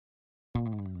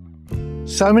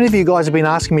So many of you guys have been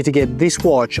asking me to get this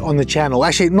watch on the channel.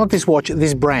 Actually, not this watch,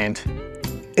 this brand.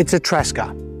 It's a Traska,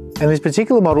 and this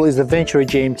particular model is the Ventura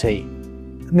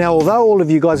GMT. Now, although all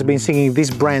of you guys have been singing this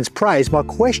brand's praise, my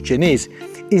question is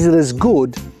it as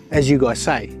good as you guys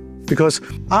say? Because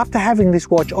after having this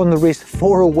watch on the wrist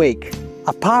for a week,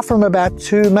 apart from about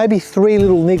 2, maybe 3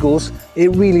 little niggles, it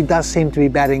really does seem to be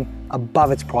batting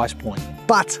above its price point.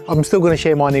 But I'm still going to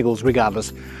share my niggles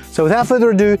regardless. So without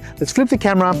further ado, let's flip the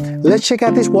camera. Let's check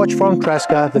out this watch from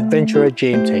Traska, the Ventura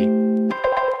GMT.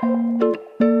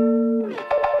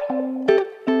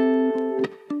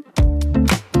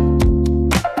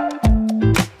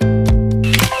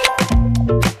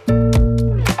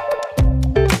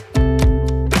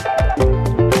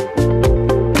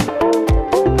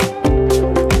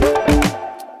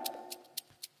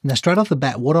 Now straight off the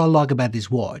bat, what I like about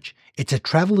this watch, it's a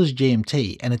traveller's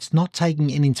GMT and it's not taking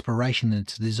any inspiration in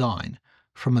its design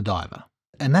from a diver.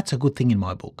 And that's a good thing in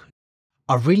my book.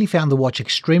 I've really found the watch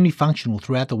extremely functional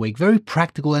throughout the week, very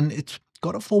practical, and it's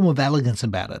got a form of elegance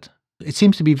about it. It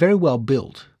seems to be very well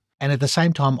built and at the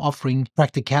same time offering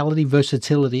practicality,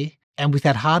 versatility, and with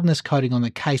that hardness coating on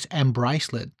the case and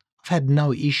bracelet, I've had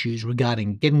no issues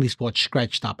regarding getting this watch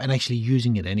scratched up and actually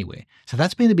using it anywhere. So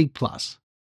that's been a big plus.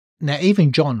 Now,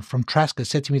 even John from Traska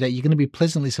said to me that you're going to be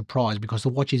pleasantly surprised because the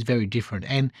watch is very different,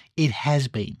 and it has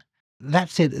been. That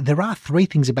said, there are 3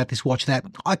 things about this watch that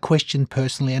I question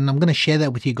personally, and I'm going to share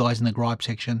that with you guys in the gripe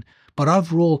section. But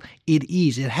overall, it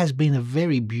has been a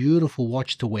very beautiful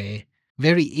watch to wear.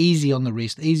 Very easy on the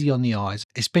wrist, easy on the eyes,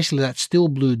 especially that steel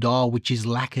blue dial, which is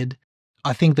lacquered.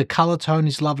 I think the color tone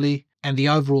is lovely, and the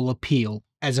overall appeal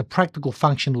as a practical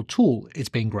functional tool, it's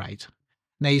been great.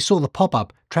 Now you saw the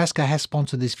pop-up, Traska has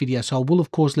sponsored this video, so I will of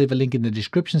course leave a link in the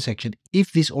description section.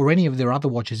 If this or any of their other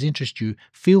watches interest you,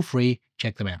 feel free,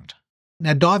 check them out.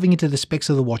 Now diving into the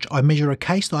specs of the watch, I measure a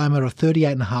case diameter of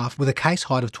 38.5 with a case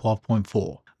height of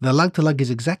 12.4. The lug to lug is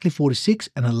exactly 46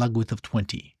 and a lug width of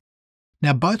 20.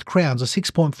 Now both crowns are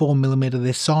 6.4mm,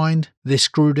 they're signed, they're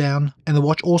screw down, and the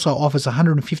watch also offers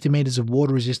 150 meters of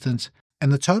water resistance.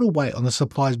 And the total weight on the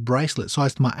supplier's bracelet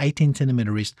sized to my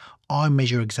 18cm wrist, I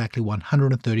measure exactly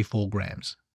 134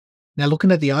 grams. Now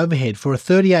looking at the overhead, for a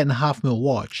 38.5mm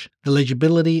watch, the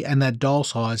legibility and that dial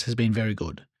size has been very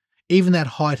good. Even that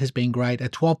height has been great at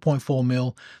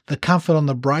 12.4mm, the comfort on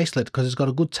the bracelet because it's got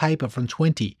a good taper from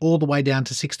 20 all the way down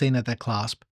to 16 at that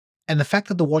clasp. And the fact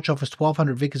that the watch offers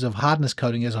 1200 Vickers of hardness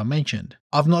coating, as I mentioned.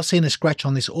 I've not seen a scratch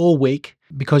on this all week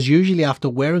because usually after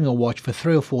wearing a watch for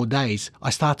 3 or 4 days, I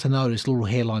start to notice little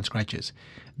hairline scratches.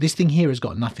 This thing here has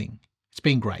got nothing. It's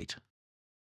been great.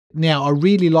 Now, I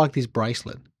really like this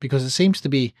bracelet because it seems to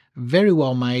be very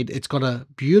well made. It's got a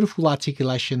beautiful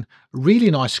articulation,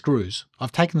 really nice screws.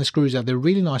 I've taken the screws out. They're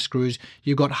really nice screws.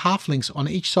 You've got half links on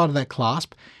each side of that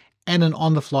clasp and an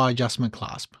on-the-fly adjustment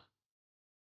clasp.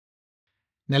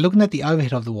 Now looking at the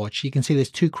overhead of the watch, you can see there's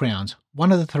 2 crowns,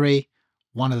 one of the 3,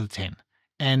 one of the 10.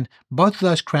 And both of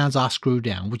those crowns are screwed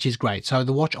down, which is great. So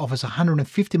the watch offers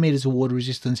 150 meters of water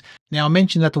resistance. Now I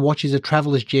mentioned that the watch is a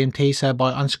traveller's GMT, so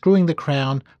by unscrewing the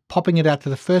crown, popping it out to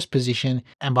the first position,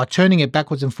 and by turning it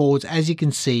backwards and forwards, as you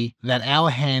can see, that hour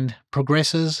hand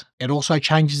progresses. It also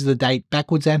changes the date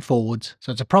backwards and forwards.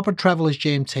 So it's a proper traveller's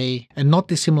GMT and not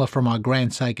dissimilar from our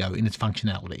Grand Seiko in its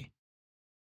functionality.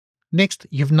 Next,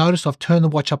 you've noticed I've turned the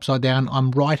watch upside down.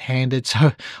 I'm right-handed,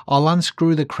 so I'll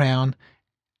unscrew the crown.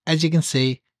 As you can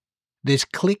see, there's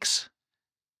clicks.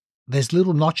 There's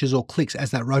little notches or clicks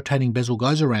as that rotating bezel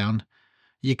goes around.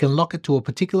 You can lock it to a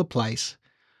particular place,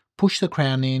 push the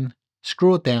crown in,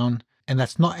 screw it down, and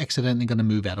that's not accidentally going to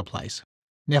move out of place.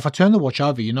 Now, if I turn the watch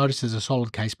over, you notice there's a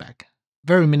solid case back.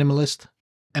 Very minimalist.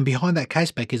 And behind that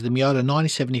case back is the Miyota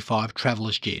 9075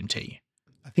 Traveller's GMT.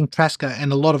 I think Traska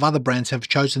and a lot of other brands have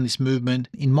chosen this movement.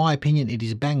 In my opinion, it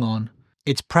is bang on.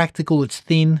 It's practical, it's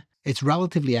thin, it's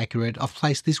relatively accurate. I've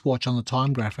placed this watch on the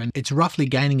time graph and it's roughly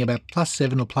gaining about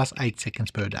 +7 or +8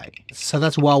 seconds per day. So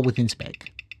that's well within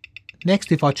spec.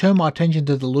 Next, if I turn my attention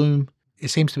to the lume, it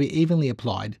seems to be evenly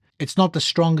applied. It's not the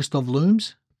strongest of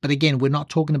looms, but again, we're not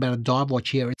talking about a dive watch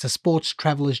here. It's a sports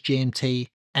traveller's GMT,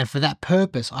 and for that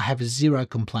purpose, I have 0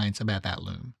 complaints about that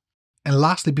lume. And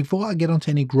lastly, before I get onto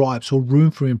any gripes or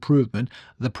room for improvement,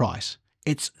 the price.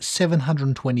 It's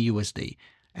 $720 USD,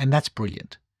 and that's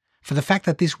brilliant. For the fact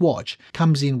that this watch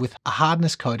comes in with a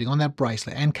hardness coating on that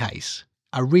bracelet and case,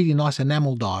 a really nice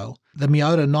enamel dial, the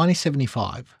Miyota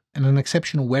 9075, and an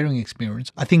exceptional wearing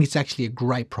experience, I think it's actually a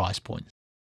great price point.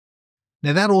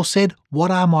 Now that all said, what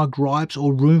are my gripes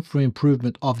or room for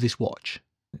improvement of this watch?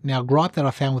 Now, a gripe that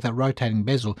I found with that rotating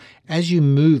bezel, as you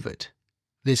move it,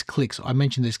 there's clicks. I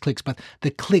mentioned there's clicks, but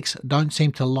the clicks don't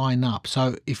seem to line up.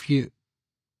 So if you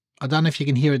I don't know if you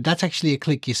can hear it. That's actually a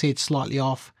click. You see it's slightly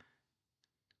off.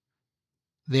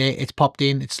 There, it's popped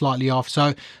in, it's slightly off.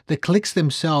 So the clicks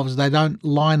themselves, they don't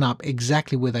line up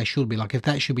exactly where they should be. Like if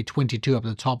that should be 22 up at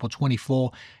the top or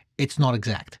 24, it's not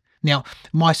exact. Now,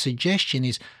 my suggestion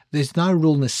is there's no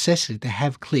real necessity to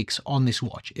have clicks on this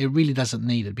watch. It really doesn't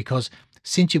need it because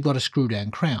since you've got a screw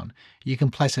down crown, you can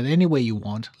place it anywhere you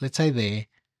want. Let's say there.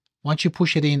 Once you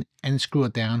push it in and screw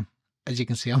it down, as you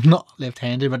can see, I'm not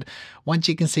left-handed, but once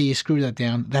you can see you screw that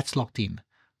down, that's locked in.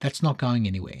 That's not going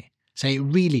anywhere. So it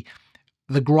really,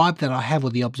 the gripe that I have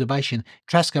with the observation,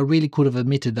 Traska really could have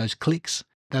omitted those clicks.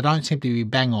 They don't seem to be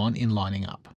bang on in lining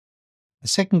up. The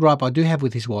second gripe I do have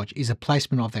with this watch is the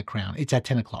placement of that crown. It's at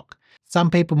 10 o'clock. Some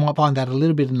people might find that a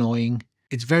little bit annoying.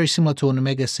 It's very similar to an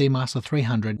Omega Seamaster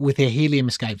 300 with their helium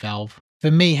escape valve. For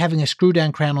me, having a screw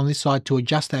down crown on this side to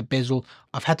adjust that bezel,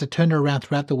 I've had to turn it around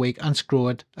throughout the week, unscrew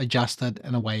it, adjust it,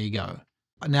 and away you go.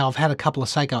 Now, I've had a couple of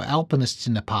Seiko Alpinists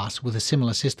in the past with a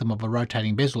similar system of a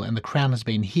rotating bezel, and the crown has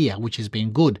been here, which has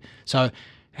been good. So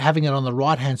having it on the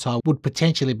right-hand side would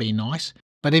potentially be nice.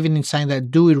 But even in saying that,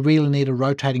 do we really need a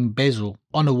rotating bezel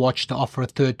on a watch to offer a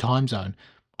third time zone?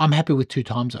 I'm happy with 2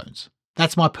 time zones.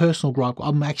 That's my personal gripe.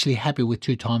 I'm actually happy with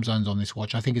 2 time zones on this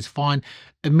watch. I think it's fine.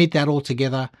 Omit that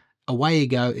altogether. Away you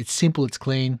go. It's simple, it's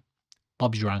clean.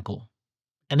 Bob's your uncle.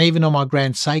 And even on my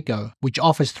Grand Seiko, which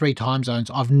offers 3 time zones,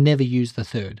 I've never used the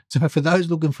third. So for those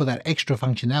looking for that extra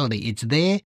functionality, it's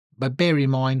there, but bear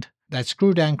in mind that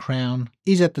screw down crown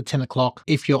is at the 10 o'clock.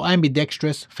 If you're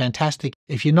ambidextrous, fantastic.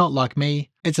 If you're not like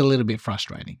me, it's a little bit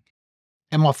frustrating.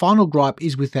 And my final gripe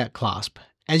is with that clasp.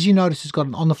 As you notice, it's got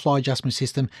an on-the-fly adjustment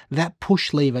system. That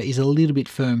push lever is a little bit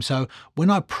firm. So when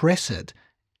I press it,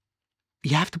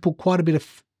 you have to put quite a bit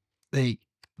of, there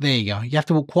you go. You have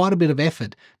to put quite a bit of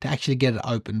effort to actually get it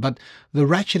open. But the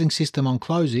ratcheting system on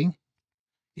closing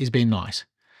has been nice.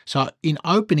 So in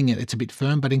opening it, it's a bit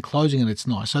firm, but in closing it, it's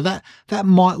nice. So that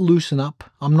might loosen up.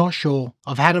 I'm not sure.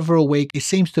 I've had it for a week. It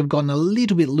seems to have gotten a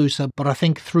little bit looser, but I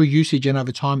think through usage and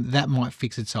over time, that might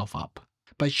fix itself up.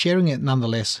 But sharing it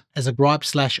nonetheless as a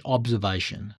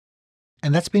gripe/observation.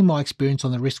 And that's been my experience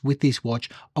on the wrist with this watch.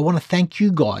 I want to thank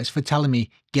you guys for telling me,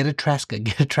 get a Traska,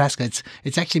 get a Traska.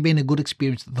 It's actually been a good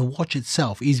experience. The watch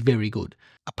itself is very good.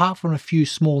 Apart from a few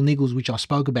small niggles which I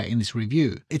spoke about in this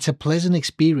review, it's a pleasant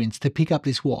experience to pick up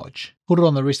this watch, put it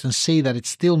on the wrist and see that it's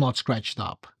still not scratched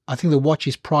up. I think the watch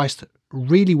is priced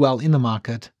really well in the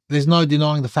market. There's no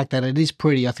denying the fact that it is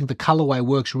pretty. I think the colorway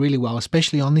works really well,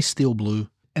 especially on this steel blue.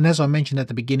 And as I mentioned at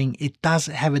the beginning, it does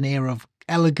have an air of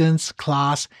elegance,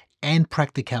 class, and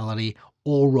practicality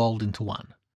all rolled into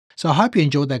one. So I hope you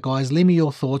enjoyed that, guys. Leave me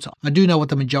your thoughts. I do know what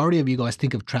the majority of you guys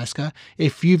think of Traska.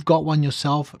 If you've got one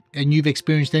yourself and you've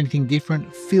experienced anything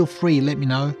different, feel free, let me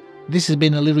know. This has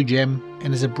been a little gem,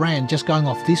 and as a brand, just going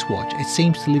off this watch, it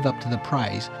seems to live up to the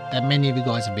praise that many of you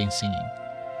guys have been singing.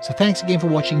 So thanks again for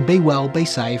watching. Be well, be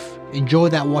safe, enjoy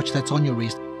that watch that's on your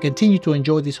wrist, continue to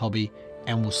enjoy this hobby,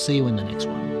 and we'll see you in the next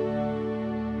one.